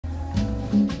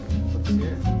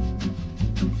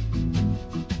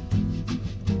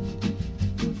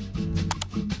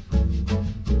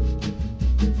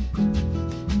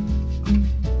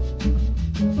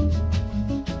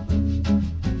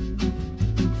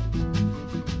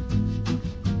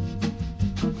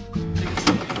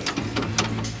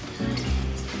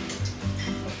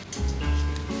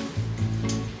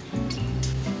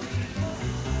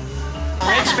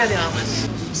really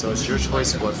honest. So it's your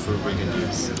choice what fruit we can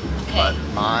use. Okay. But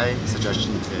my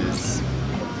suggestion is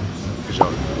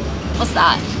feijoa. What's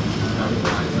that?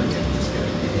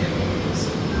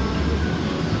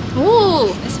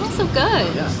 Ooh, it smells so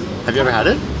good. Yeah. Have you ever had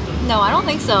it? No, I don't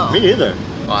think so. Me neither.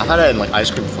 Well, I've had it in like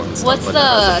ice cream before and stuff. What's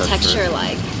but the texture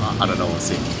like? I don't know, we'll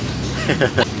see.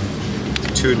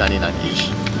 $2.99 each.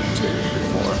 2, 3,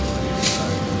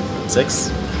 4,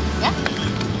 6? Yeah.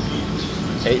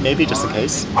 8 maybe, just in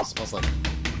case. It smells like...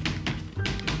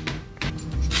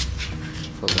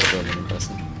 Feels like a living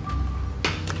person.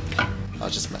 Oh,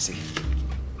 it's just messy.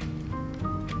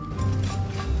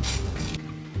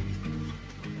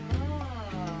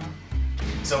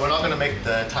 So we're not going to make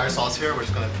the entire sauce here, we're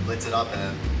just going to blitz it up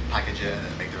and package it and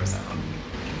then make the rest at home.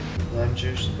 Lime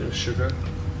juice, a bit of sugar.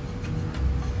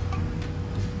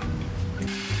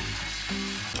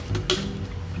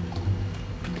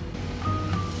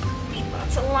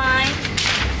 Lots of lime.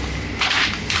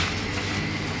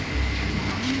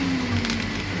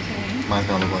 Okay. Mine's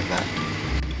gonna look like that.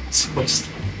 So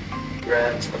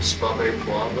grams of strawberry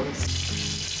guavas.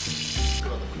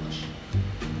 Look at the flesh.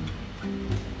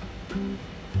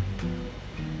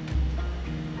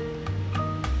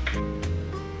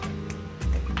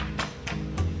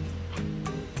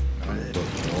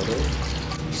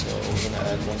 So we're gonna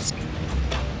add 1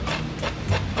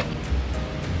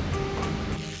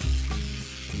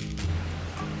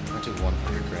 I do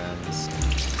 100 grams.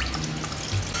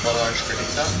 Blood orange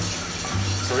granita.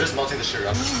 So we're just melting the sugar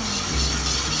up.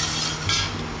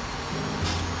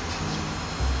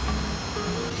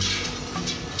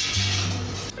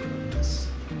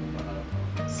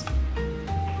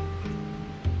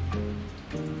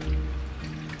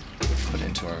 Put it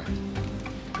into our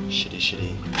shitty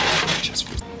chest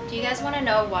freezer. Do you guys want to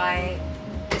know why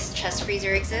this chest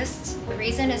freezer exists? The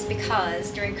reason is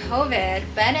because during COVID,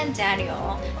 Ben and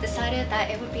Daniel decided that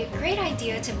it would be a great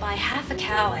idea to buy half a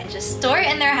cow and just store it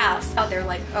in their house. Oh, they're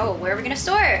like, oh, where are we gonna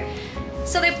store it?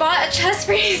 So they bought a chest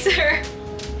freezer.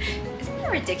 Isn't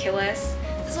that ridiculous?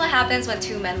 This is what happens when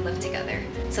 2 men live together.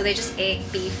 So they just ate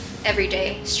beef every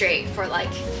day straight for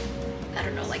like, I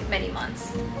don't know, like many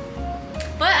months.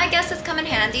 But I guess it's come in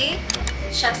handy.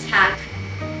 Chef's hack.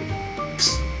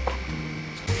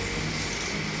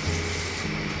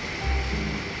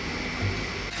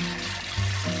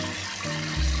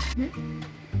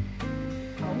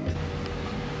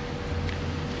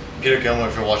 Peter Gilmore,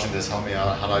 if you're watching this, help me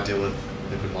out. How do I deal with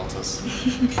liquid maltose?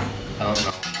 I don't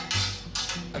know.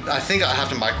 I think I have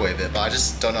to microwave it, but I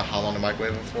just don't know how long to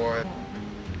microwave it for.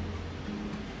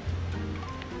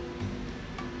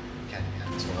 Okay,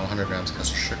 yeah. So 100 grams of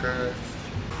custard sugar.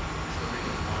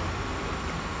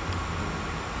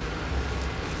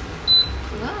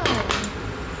 Whoa.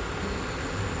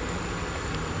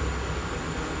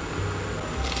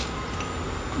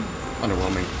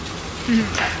 Underwhelming.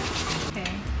 Okay.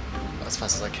 As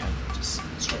fast as I can, just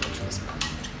straight into this pan.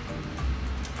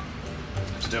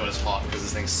 To do it when it's hot because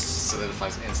this thing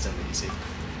solidifies instantly, you see.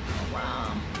 Oh,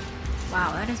 wow.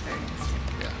 Wow, that is very instant.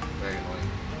 Yeah, very annoying.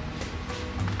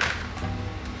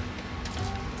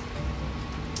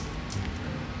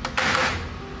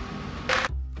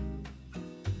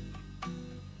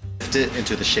 Lift it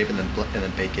into the shape and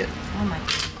then bake it. Oh my.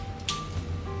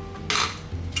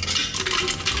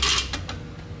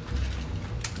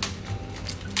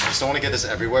 I just don't want to get this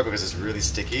everywhere because it's really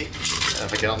sticky. And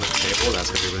if I get on the table, that's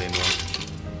going to be really annoying.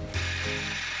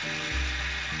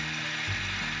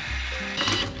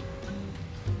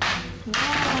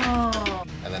 Whoa.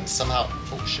 And then somehow,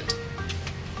 oh shit.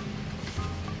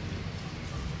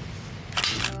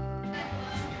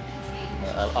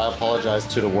 I apologize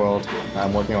to the world.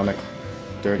 I'm working on a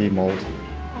dirty mold.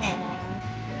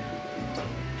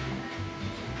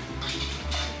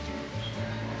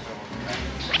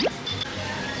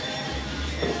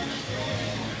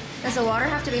 Does the water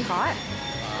have to be hot? No,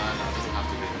 it doesn't have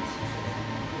to be.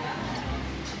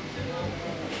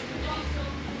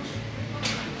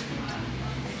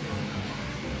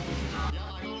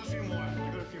 Yeah, I got a few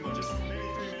more. Just maybe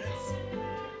 3 minutes.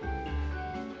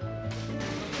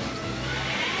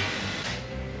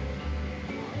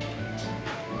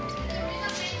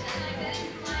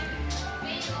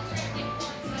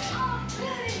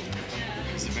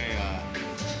 It's a very,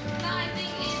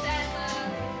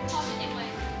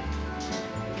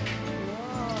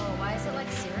 Whoa, why is it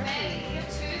like syrupy?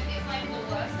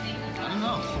 I don't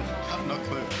know. I have no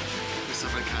clue. It's a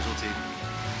very casualty.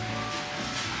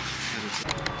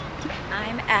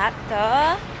 I'm at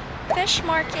the fish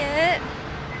market.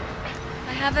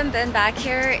 I haven't been back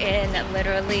here in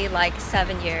literally like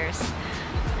 7 years.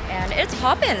 And it's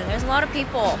poppin'. There's a lot of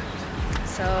people.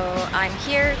 So I'm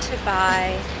here to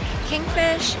buy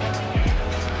kingfish.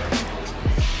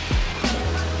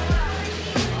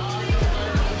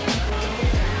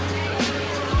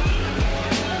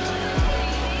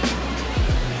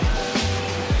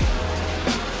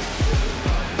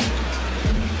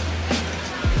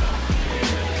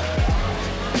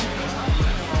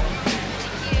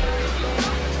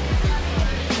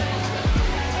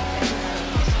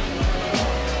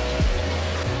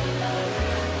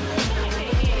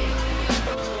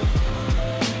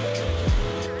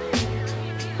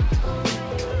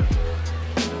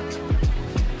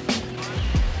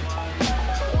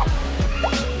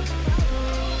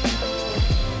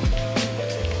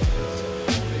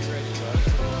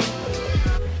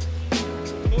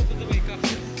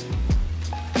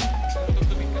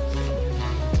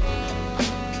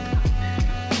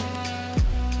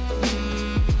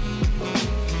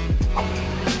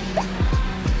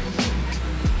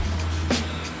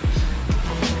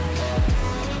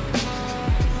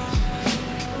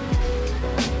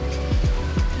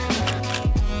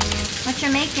 What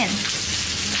you making?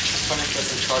 I'm going to get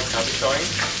some charred cabbage going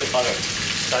with butter.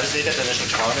 So I just need to get the initial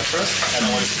char on it first, and then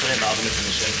we'll just put it in the oven to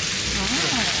finish it.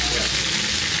 Yeah.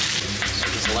 So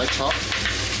just a light chop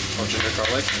of ginger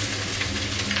garlic.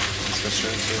 Let's go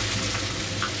straight into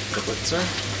the blitzer.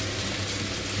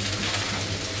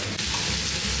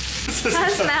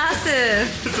 That's massive.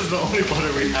 This is the only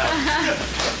butter we have.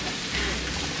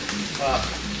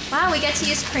 Wow, we get to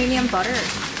use premium butter.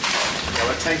 Yeah,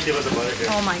 we're 10 kilos of butter here.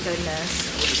 Oh my goodness.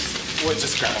 We'll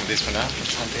just grab one of these for now, for the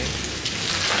time being.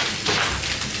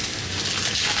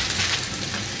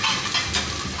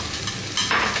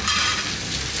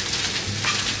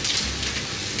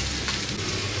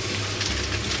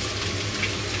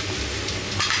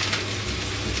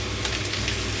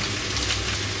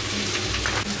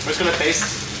 We're just gonna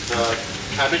baste the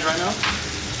cabbage right now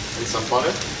in some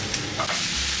butter.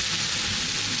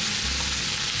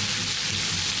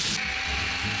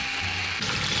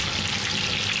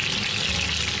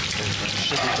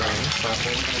 Should be burning, so what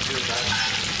I'm gonna do is that.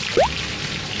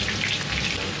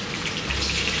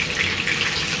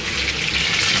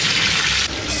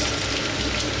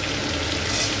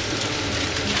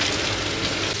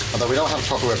 Although we don't have a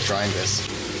proper way of drying this.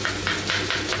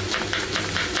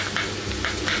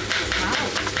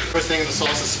 First thing in the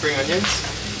sauce is spring onions.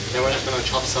 Then we're just going to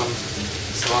chop some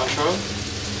cilantro,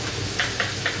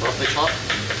 roughly chopped,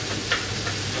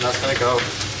 and that's going to go.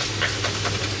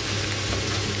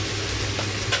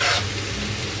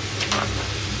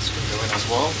 It's going to go in as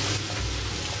well.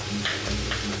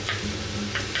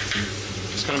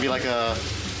 It's going to be like a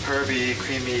herby,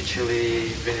 creamy,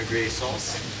 chili, vinaigrette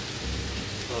sauce.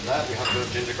 So that we have the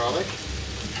ginger garlic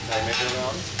that I made it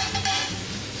around.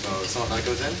 So some of that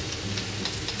goes in.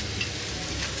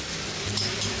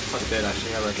 Quite a bit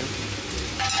actually, I reckon.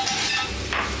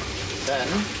 Then,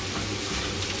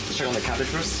 let's check on the cabbage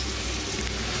first.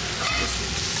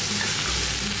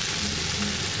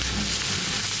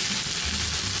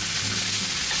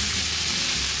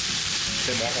 A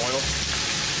bit more oil.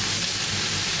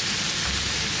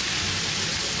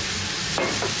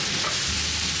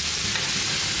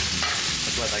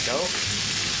 Let's let that go.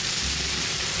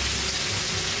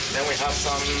 Then we have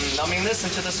some numbingness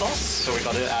into the sauce, so we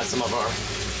got to add some of our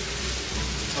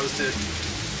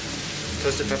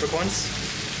toasted peppercorns.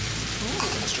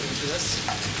 Straight into this.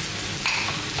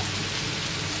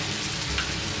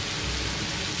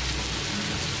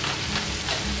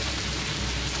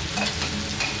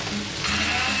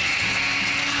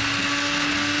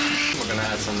 We're gonna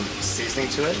add some seasoning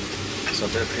to it. So a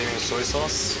bit of premium soy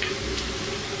sauce,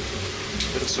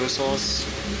 a bit of soy sauce,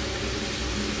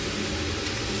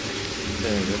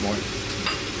 then a bit more.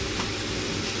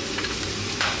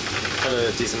 Quite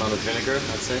a decent amount of vinegar,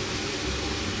 I'd say.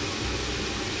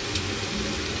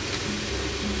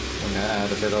 I'm gonna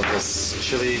add a bit of this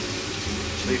chili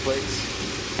flakes.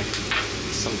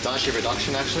 Some dashi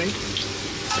reduction actually.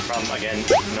 So from again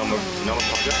Noma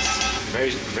projects.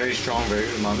 Very strong, very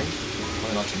umami.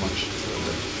 Probably not too much, just a little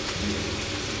bit.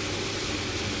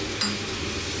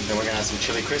 Then we're gonna add some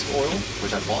chili crisp oil,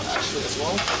 which I bought actually as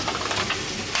well,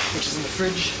 which is in the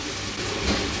fridge.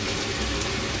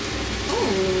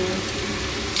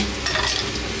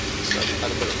 So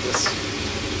add a bit of this.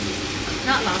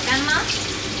 Not logan ma?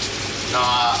 No,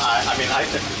 I mean,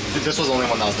 this was the only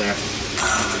one that was there.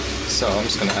 So I'm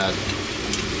just gonna add.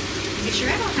 You sure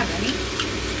I don't have any?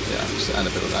 Yeah, just add a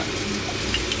bit of that.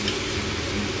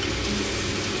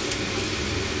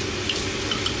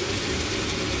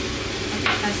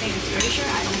 I was saying, are you sure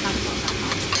I don't have logan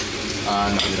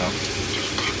ma? No, you don't.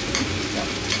 Yeah.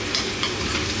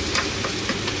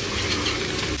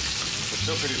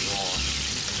 pretty raw.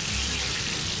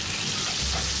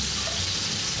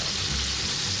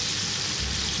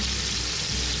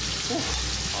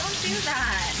 Don't do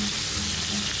that.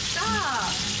 Stop.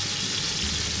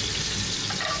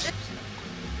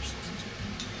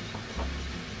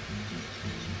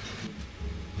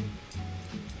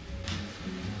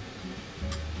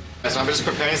 So I'm just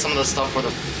preparing some of the stuff for the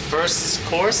first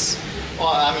course. Well,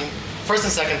 I mean, first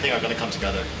and second thing are going to come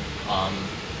together. But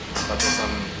there's some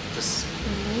just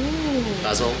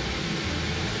basil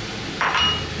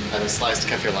and then sliced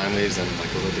kaffir lime leaves and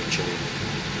like a little bit of chili.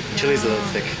 Chili's a little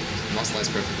thick, not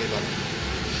sliced perfectly, but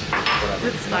whatever.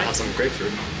 And I have some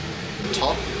grapefruit on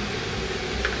top.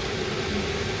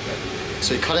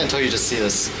 So you cut it until you just see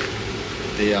this,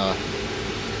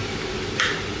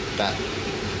 that.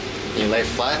 You lay it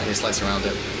flat and you slice around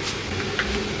it.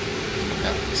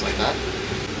 Yeah, just like that.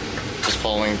 Just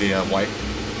following the white.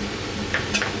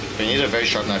 But you need a very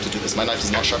sharp knife to do this. My knife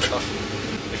is not sharp enough.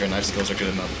 If your knife skills are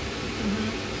good enough.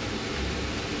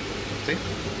 See?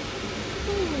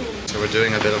 So we're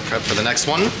doing a bit of prep for the next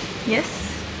one. Yes.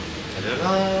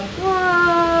 Ta-da!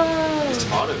 Whoa! These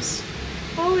tomatoes.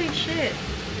 Holy shit.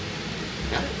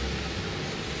 Yeah. I'm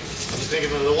just gonna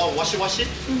give it a little wash it.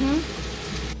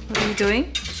 What are you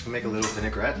doing? Just gonna make a little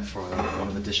vinaigrette for one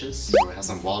of the dishes. So it has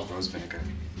some wild rose vinegar.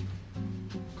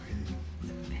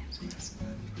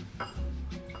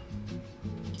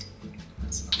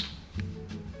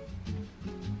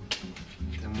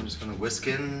 Then we're just gonna whisk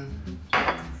in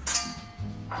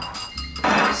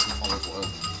some olive oil.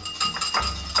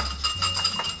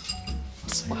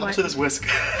 What happened to this whisk?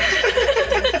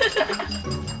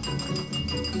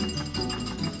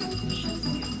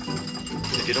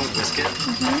 If you don't whisk it,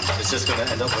 it's just going to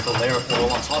end up with a layer of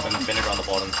oil on top and vinegar on the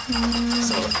bottom.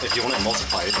 So if you want to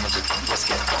emulsify it, you have to whisk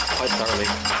it quite thoroughly.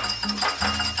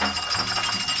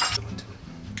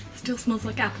 Still smells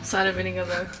like apple cider vinegar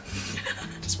though.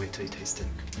 Just wait till you taste it.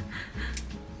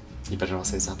 You better not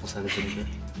say it's apple cider vinegar.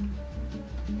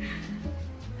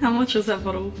 How much was that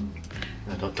bottle?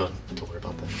 No, don't worry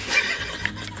about that.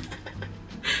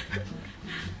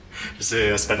 Just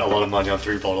say I spent a lot of money on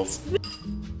 3 bottles.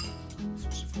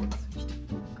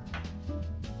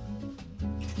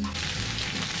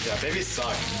 Yeah, babies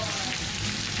suck.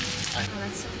 Oh,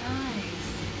 that's so nice.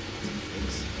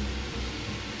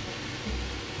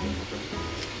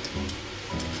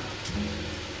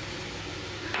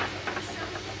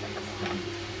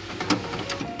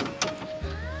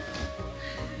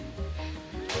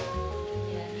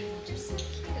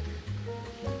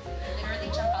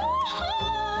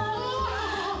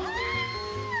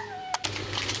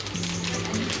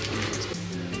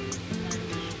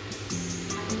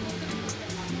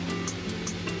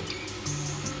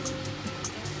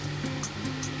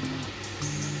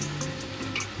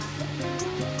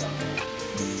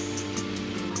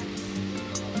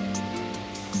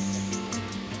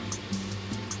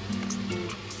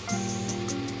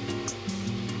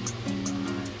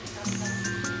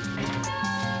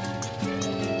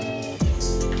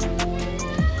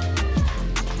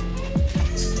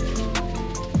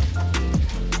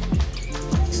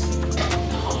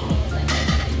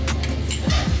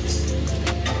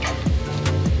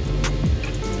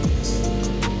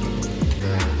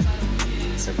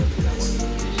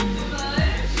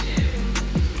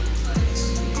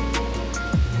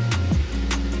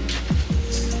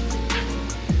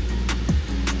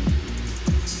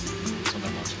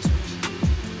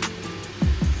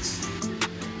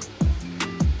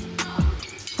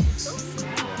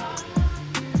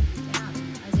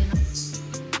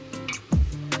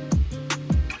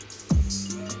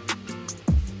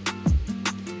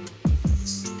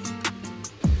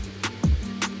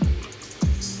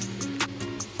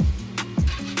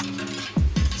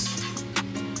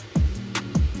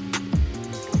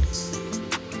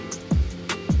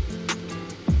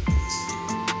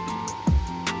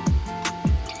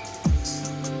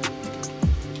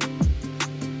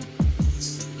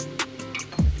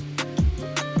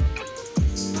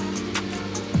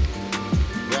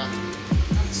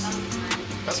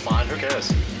 That's fine, who cares?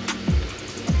 I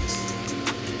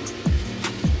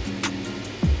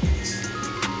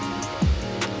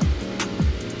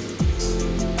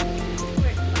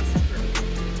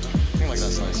think like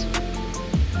that's nice.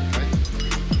 Right?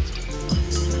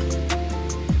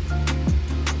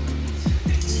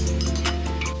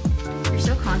 You're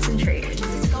so concentrated.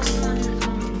 This is going on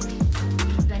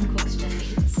Ben Cook's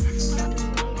Jesse's.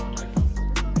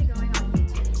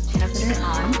 Can I put it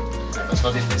on? That's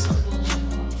how they face up.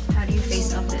 How do you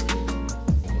face up it?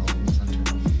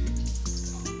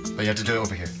 But you have to do it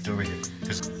over here. Do it over here.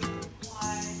 'Cause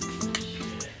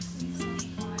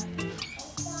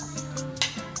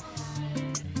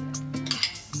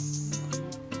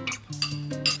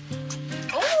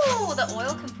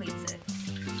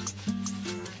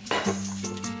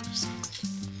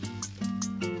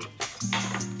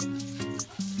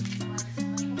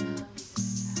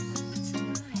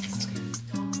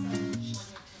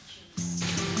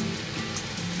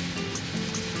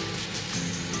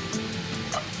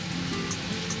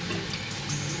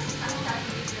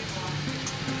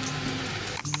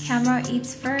Camera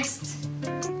eats first.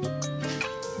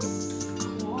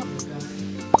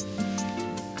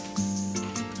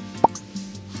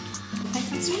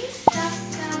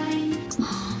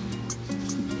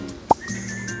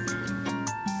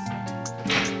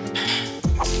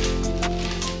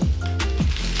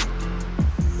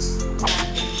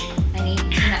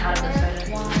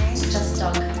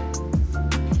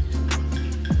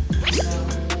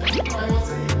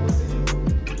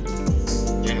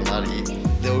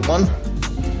 One.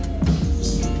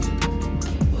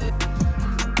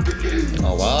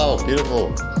 Oh wow,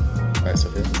 beautiful. Alright,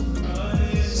 Sophia.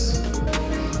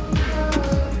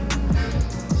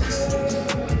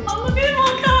 Oh, look at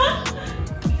Mocha!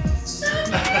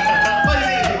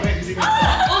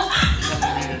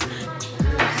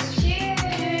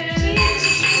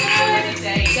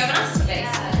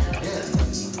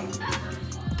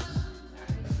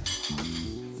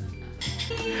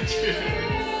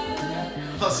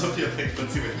 I thought Sophia played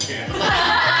footsie with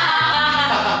cans.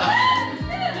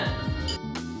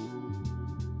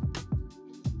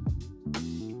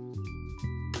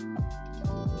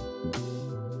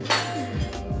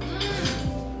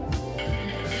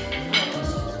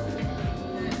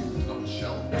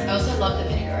 I also love the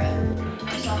vinaigrette.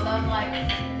 I saw them like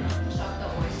chuck the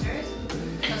oysters.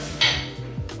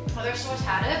 Other stores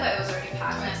had it, but it was already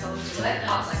packed. And I saw them do it.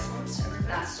 I was like,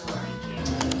 that store.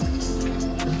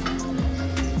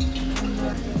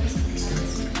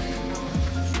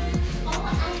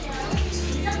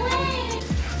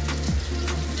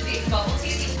 Bubble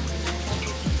tea.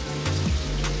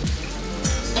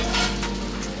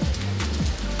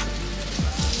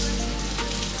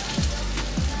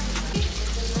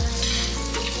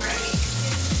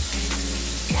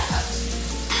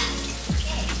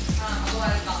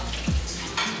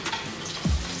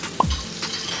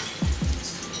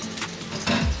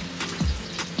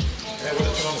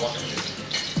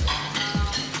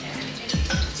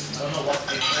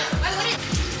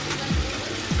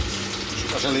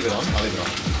 Should I leave it on? I'll leave it on.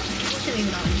 You should leave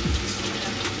it on.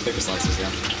 Bigger slices,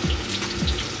 yeah.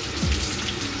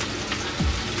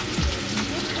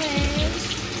 Okay.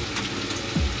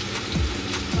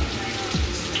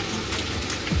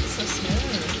 So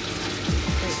smooth.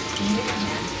 Wait, can you move your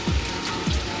hand?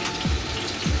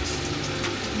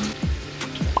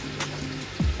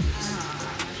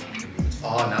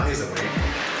 Oh, now he's awake.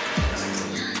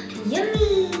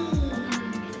 Yummy!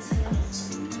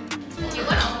 You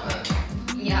went on.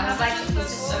 Yeah, I was like,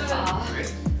 this is so far.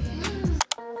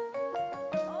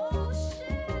 Oh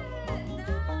shit!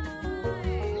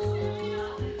 Nice!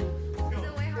 Is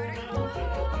it way harder? One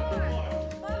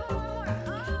more!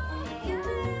 Oh,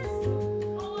 yes!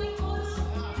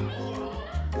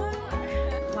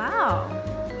 Wow!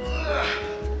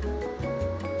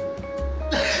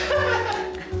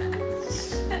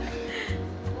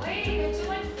 Wait, they're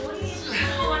doing 40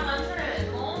 and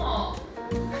 100 more.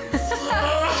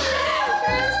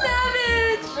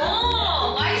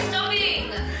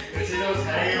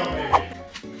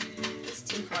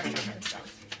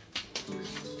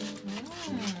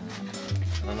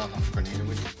 I don't know how much grenade we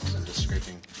need. I'm just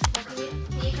scraping. Can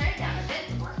you turn it down a bit?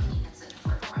 It's a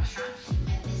portable restaurant,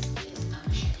 and this is a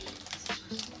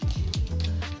machete.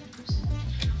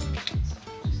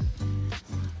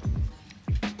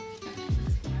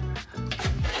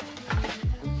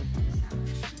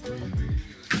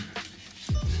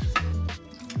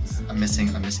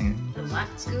 I'm missing The what?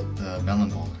 Scoop. the melon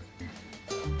bowl.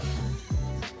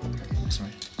 Sorry.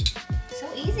 So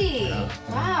easy. Yeah.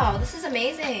 Wow, this is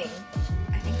amazing.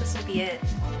 I think this will be it.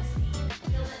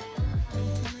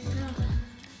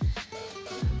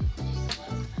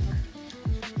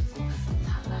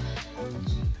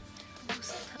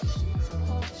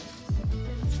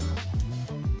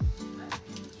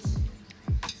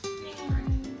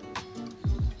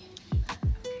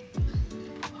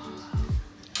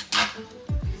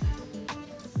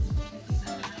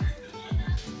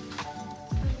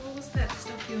 What was that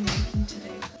stuff you were making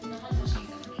today?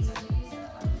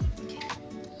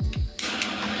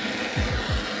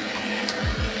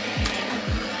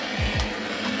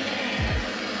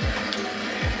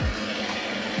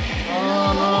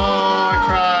 Oh no, I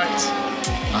cracked.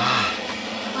 Ah,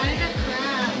 Why did it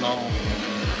crack? no.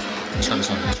 Let's try this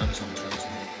one.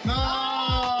 No!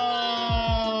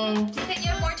 Do you think you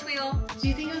have more wheel? Do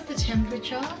you think it was the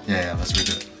temperature? Yeah, let's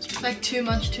redo it. Like too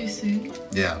much too soon?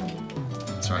 Yeah,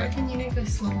 that's I right. reckon you need to go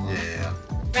slower. Yeah.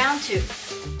 Round 2.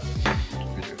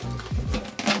 Redo.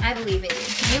 I believe in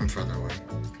you. I'm further away.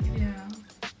 Yeah.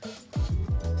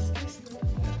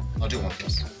 I'll do one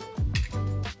first.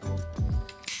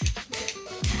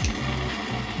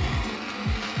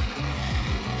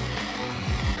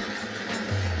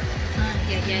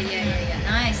 Yeah.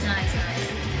 Nice. Oh, nice.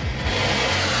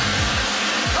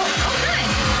 Okay.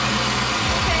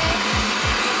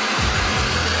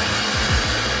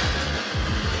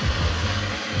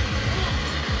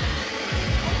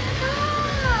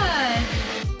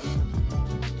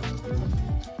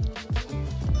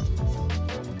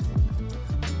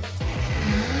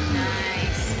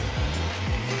 Nice.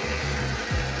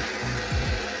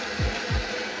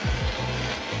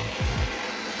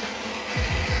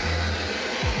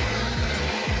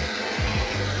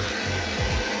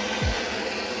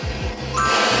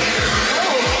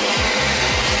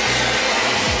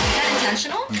 Is that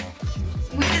intentional?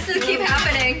 This is keep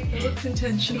happening. It looks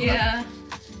intentional. Yeah.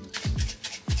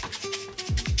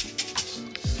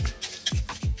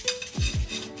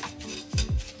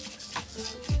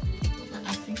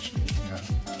 I think she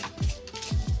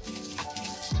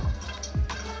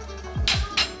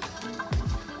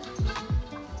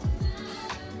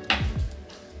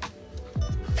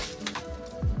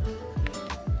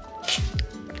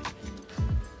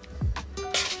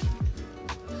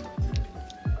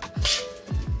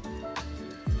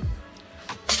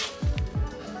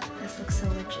This looks so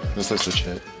legit. This looks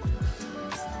legit.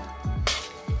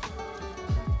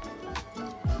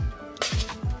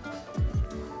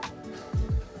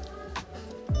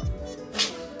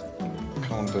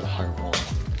 그런 듯 하고.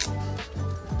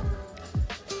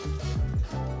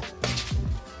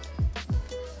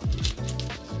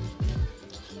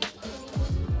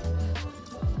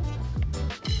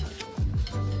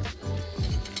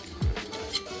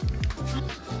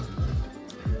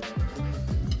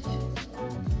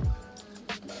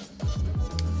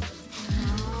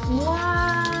 Wow.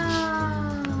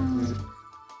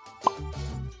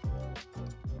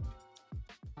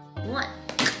 One.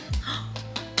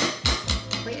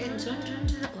 Wait, and don't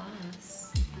do the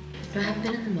glass. But I haven't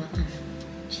been in the bottom.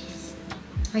 Jeez.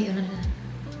 Wait, no.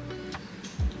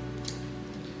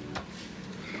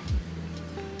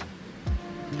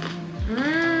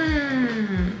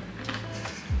 Mmm.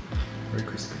 Very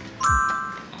crispy.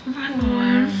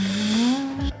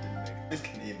 This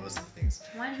can eat most of the things.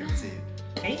 Why You not? can see it.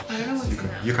 I don't know what's in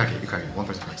that. You can't get it. One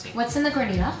person can't see. What's in the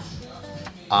granita?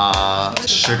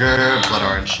 Sugar, blood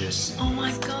orange juice. Oh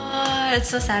my god, it's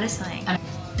so satisfying.